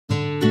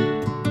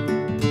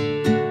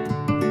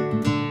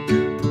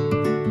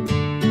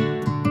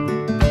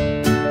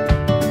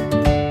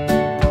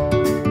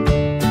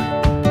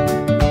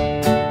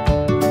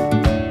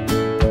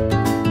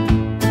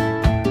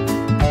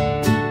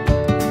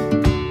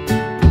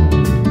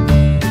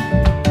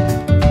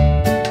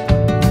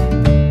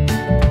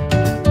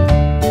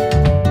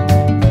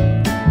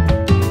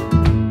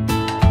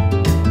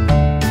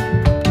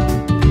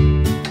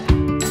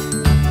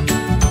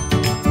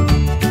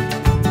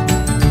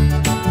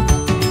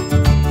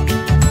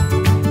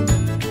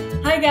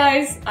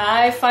guys,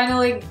 I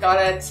finally got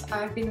it.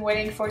 I've been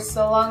waiting for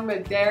so long,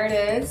 but there it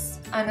is.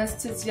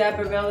 Anastasia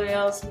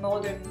Beverly's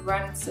Modern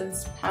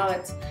Renaissance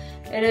Palette.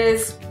 It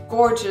is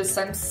gorgeous.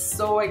 I'm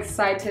so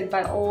excited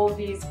by all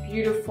these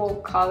beautiful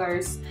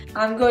colors.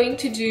 I'm going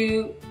to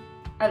do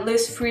at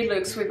least 3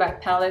 looks with that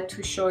palette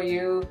to show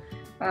you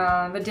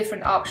the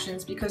different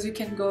options, because you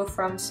can go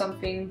from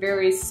something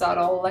very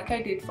subtle like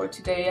I did for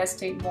today.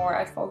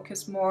 I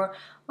focus more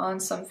on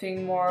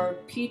something more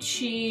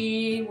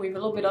peachy with a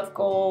little bit of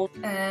gold,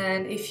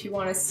 and if you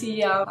want to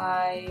see how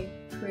I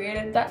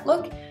created that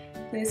look,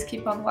 please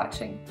keep on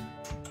watching.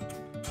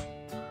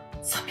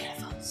 So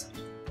beautiful, so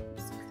beautiful.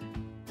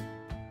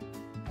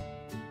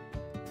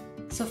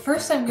 So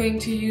first I'm going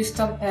to use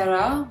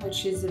Tempera,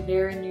 which is a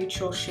very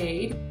neutral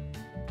shade,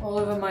 all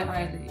over my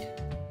eyelid.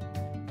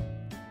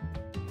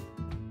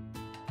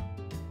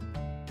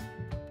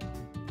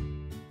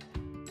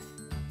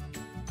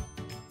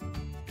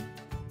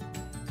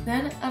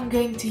 Then I'm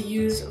going to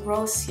use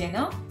Raw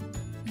Sienna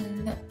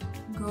and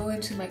go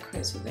into my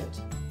crease with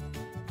it.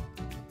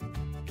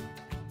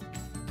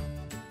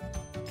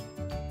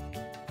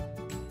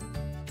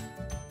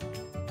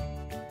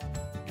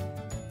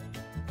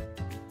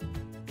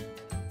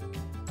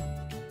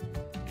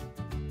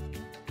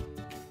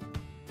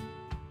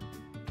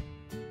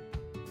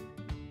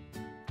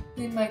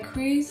 In my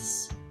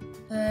crease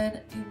and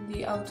in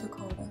the outer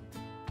corner,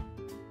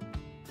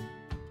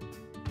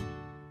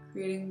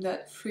 creating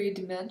that 3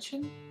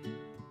 dimension.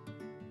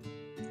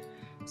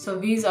 So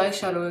these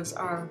eyeshadows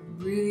are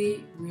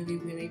really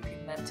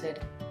pigmented.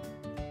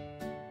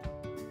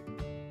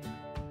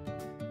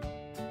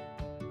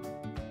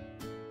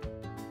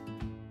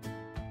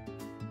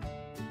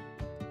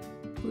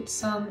 Put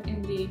some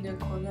in the inner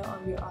corner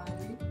of your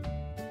eyelid,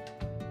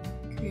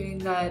 creating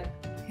that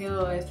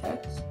halo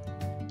effect.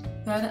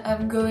 Then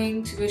I'm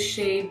going to the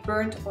shade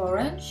Burnt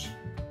Orange,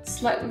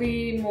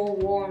 slightly more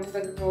warm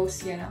than Raw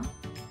Sienna.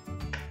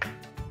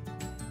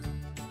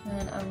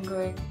 And I'm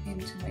going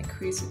into my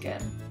crease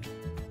again.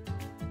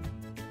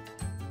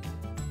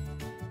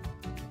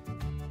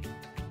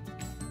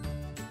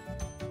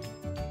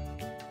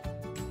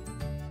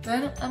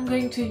 Then I'm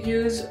going to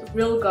use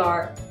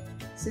Rilgar.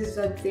 This is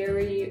a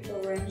very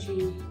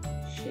orangey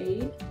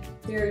shade,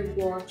 very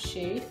warm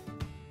shade.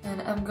 And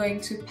I'm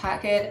going to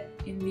pack it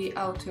in the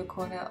outer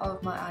corner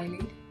of my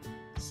eyelid.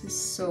 This is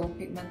so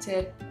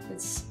pigmented,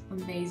 it's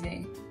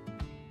amazing.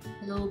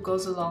 A little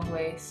goes a long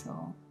way,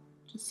 so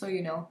just so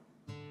you know.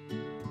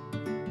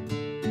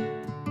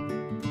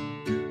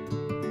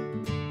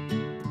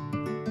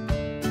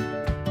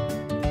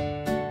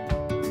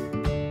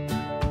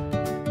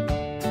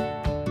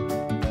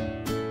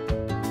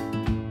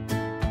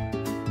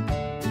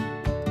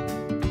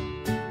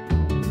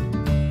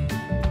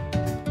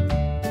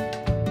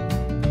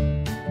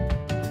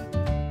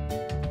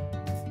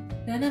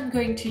 Then I'm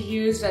going to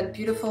use that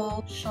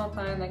beautiful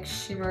champagne like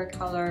shimmer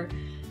color.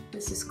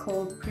 This is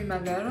called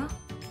Primavera.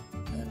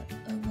 And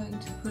I'm going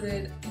to put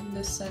it in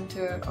the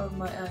center of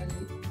my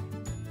eyelid.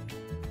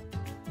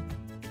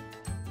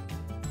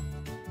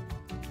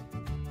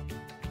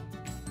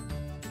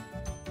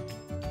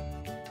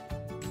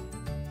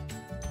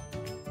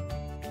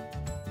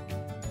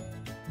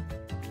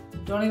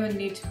 Don't even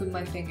need to put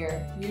my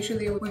finger.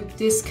 Usually with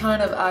this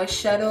kind of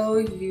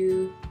eyeshadow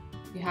you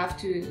have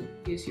to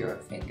use your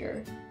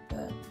finger.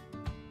 But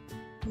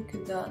look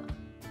at that.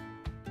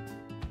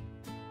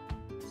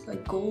 It's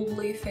like gold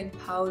leaf in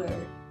powder.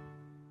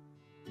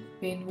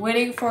 Been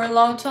waiting for a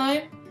long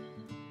time,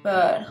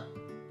 but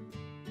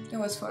it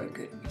was for a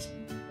good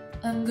reason.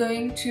 I'm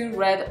going to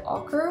red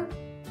ochre,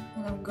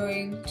 and I'm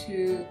going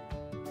to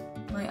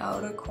my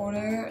outer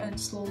corner and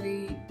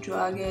slowly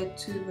drag it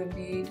to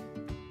the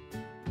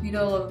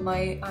middle of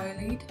my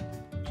eyelid,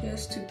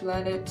 just to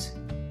blend it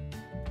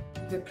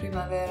with the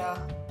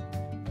Primavera.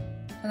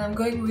 And I'm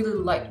going really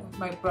light with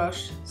my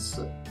brush,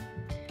 so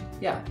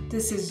yeah,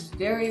 this is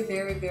very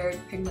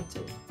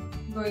pigmented.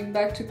 Going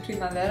back to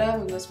Primavera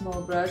with a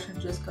small brush,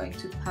 I'm just going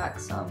to pack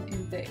some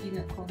in the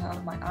inner corner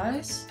of my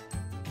eyes.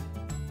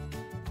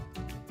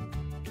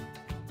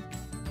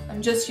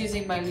 I'm just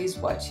using my Lize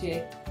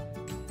Watier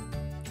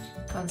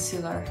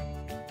concealer.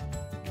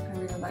 I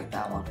really like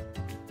that one.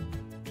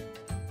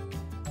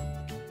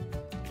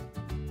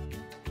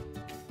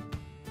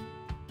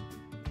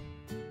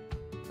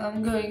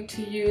 I'm going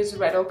to use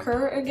red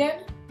ochre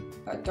again,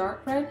 a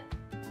dark red.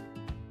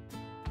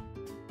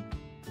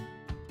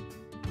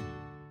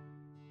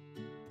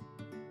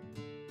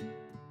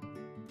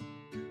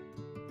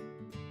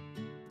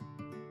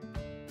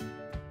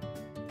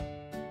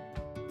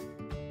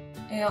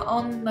 And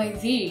on my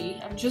V,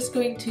 I'm just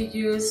going to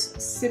use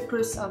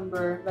Cypress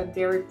Umber, that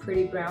very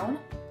pretty brown.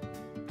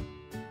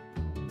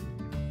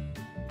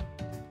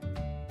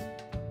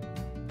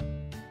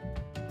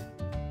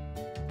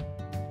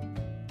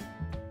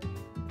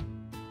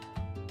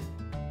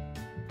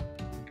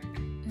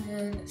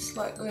 And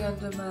slightly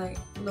under my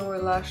lower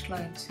lash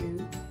line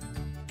too.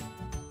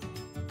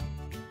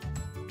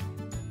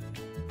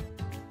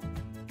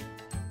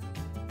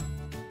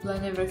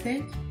 Blend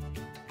everything.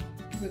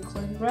 with a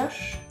clean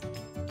brush.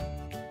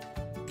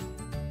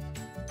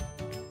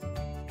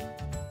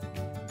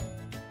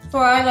 For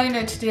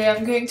eyeliner today,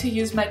 I'm going to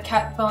use my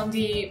Kat Von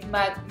D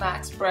Matte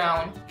Max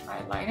Brown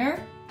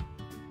eyeliner.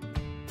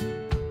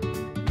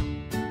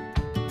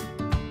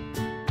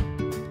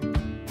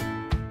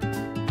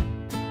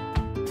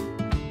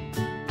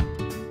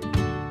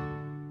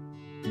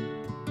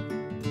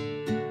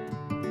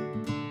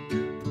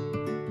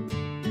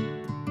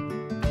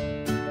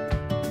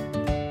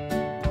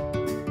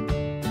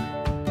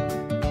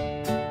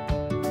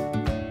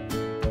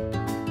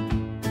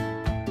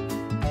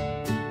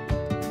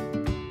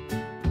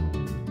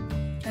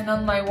 And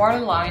on my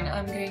waterline,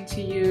 I'm going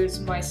to use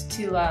my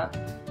Stila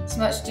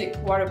Smudge Stick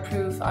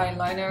Waterproof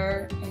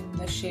Eyeliner in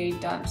the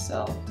shade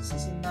Damsel. This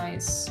is a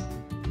nice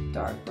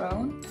dark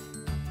brown.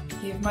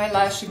 Give my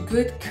lash a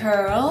good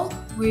curl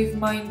with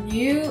my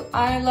new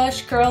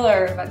eyelash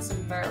curler. That's a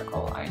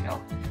miracle, I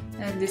know.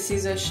 And this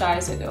is a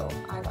Shiseido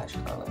eyelash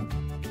curler.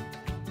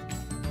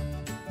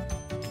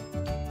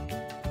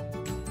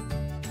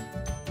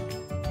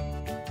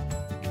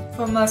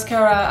 For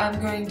mascara, I'm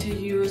going to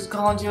use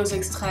Grandiose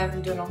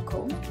Extrême de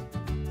Lancome.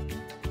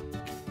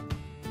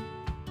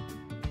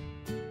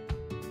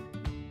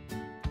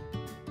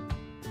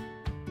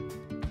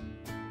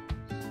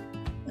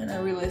 And I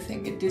really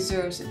think it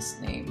deserves its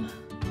name.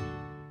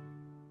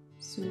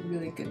 It's a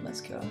really good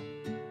mascara.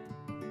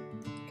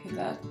 Look at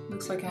that.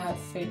 Looks like I have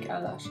fake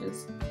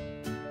eyelashes.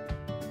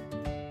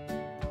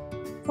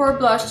 For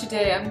blush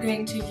today, I'm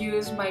going to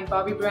use my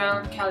Bobbi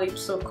Brown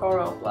Calypso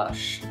Coral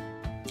Blush,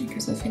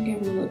 because I think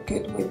it will look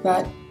good with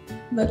that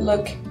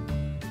look.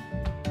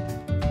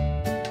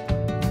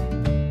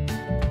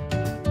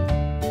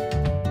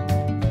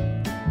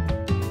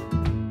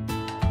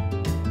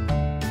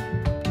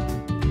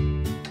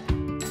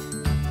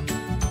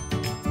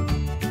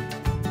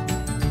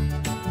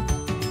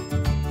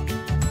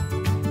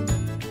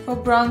 For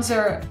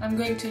bronzer, I'm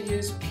going to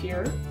use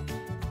Pure.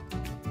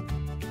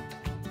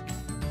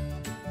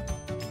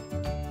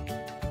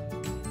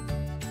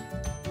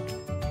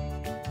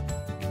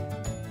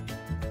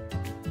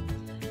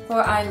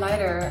 For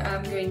eyeliner,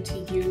 I'm going to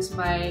use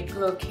my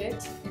Glow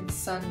Kit in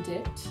Sun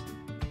Dipped.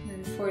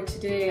 And for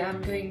today,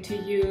 I'm going to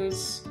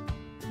use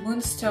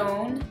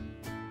Moonstone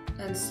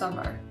and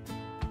Summer.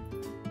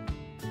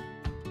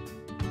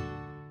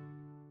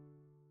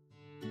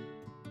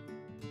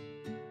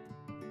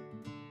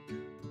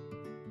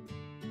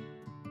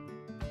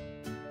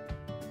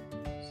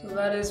 So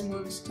that is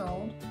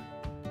Moonstone.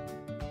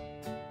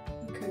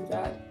 Look at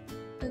that.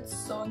 It's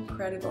so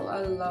incredible.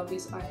 I love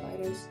these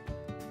highlighters.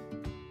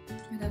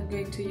 And I'm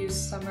going to use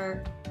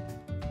Summer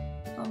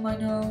on my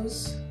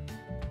nose.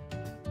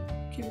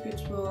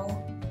 Cupid's-Bow.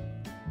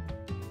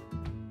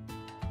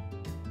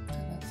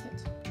 And that's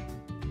it.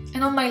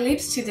 And on my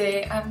lips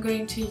today, I'm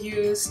going to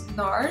use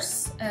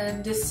NARS.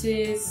 And this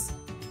is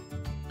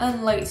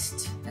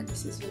Unlaced. And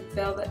this is with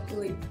Velvet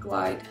Lip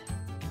Glide.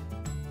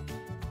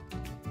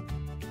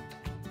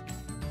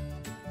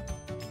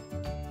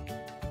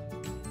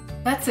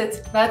 That's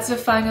it. That's the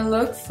final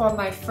look for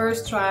my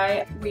first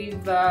try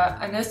with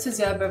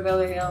Anastasia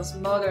Beverly's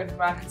Modern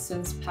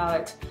Renaissance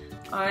Palette.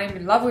 I'm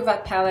in love with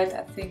that palette.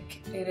 I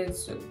think it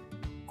is a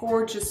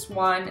gorgeous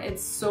one.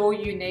 It's so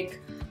unique.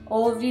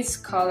 All these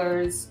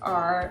colors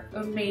are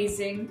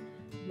amazing.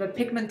 The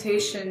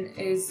pigmentation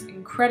is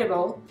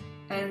incredible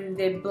and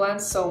they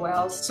blend so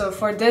well. So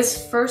for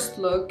this first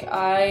look,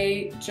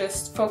 I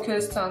just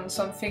focused on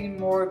something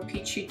more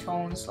peachy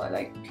tones,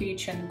 like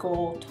peach and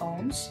gold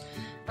tones.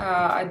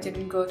 I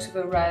didn't go to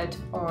the red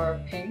or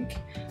pink,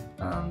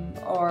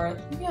 or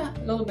yeah,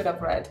 a little bit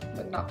of red,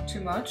 but not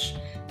too much.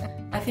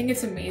 I think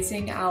it's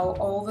amazing how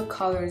all the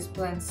colors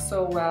blend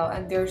so well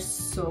and they're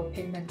so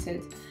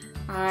pigmented.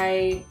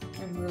 I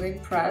am really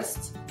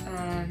impressed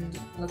and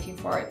looking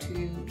forward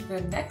to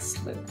the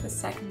next look, the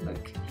second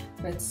look.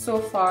 But so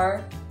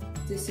far,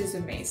 this is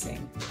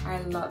amazing.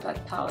 I love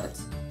that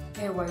palette.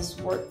 It was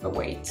worth the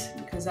wait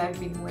because I've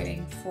been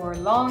waiting for a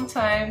long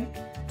time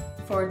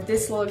for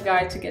this little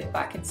guy to get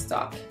back in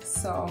stock.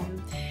 So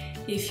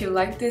if you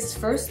like this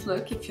first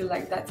look, if you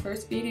like that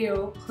first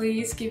video,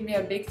 please give me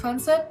a big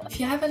thumbs up. If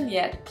you haven't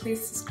yet,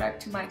 please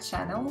subscribe to my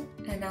channel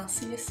and I'll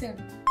see you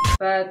soon.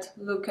 But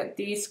look at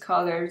these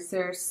colors,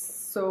 there's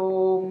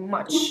so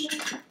much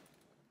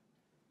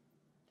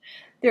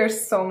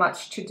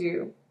to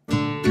do.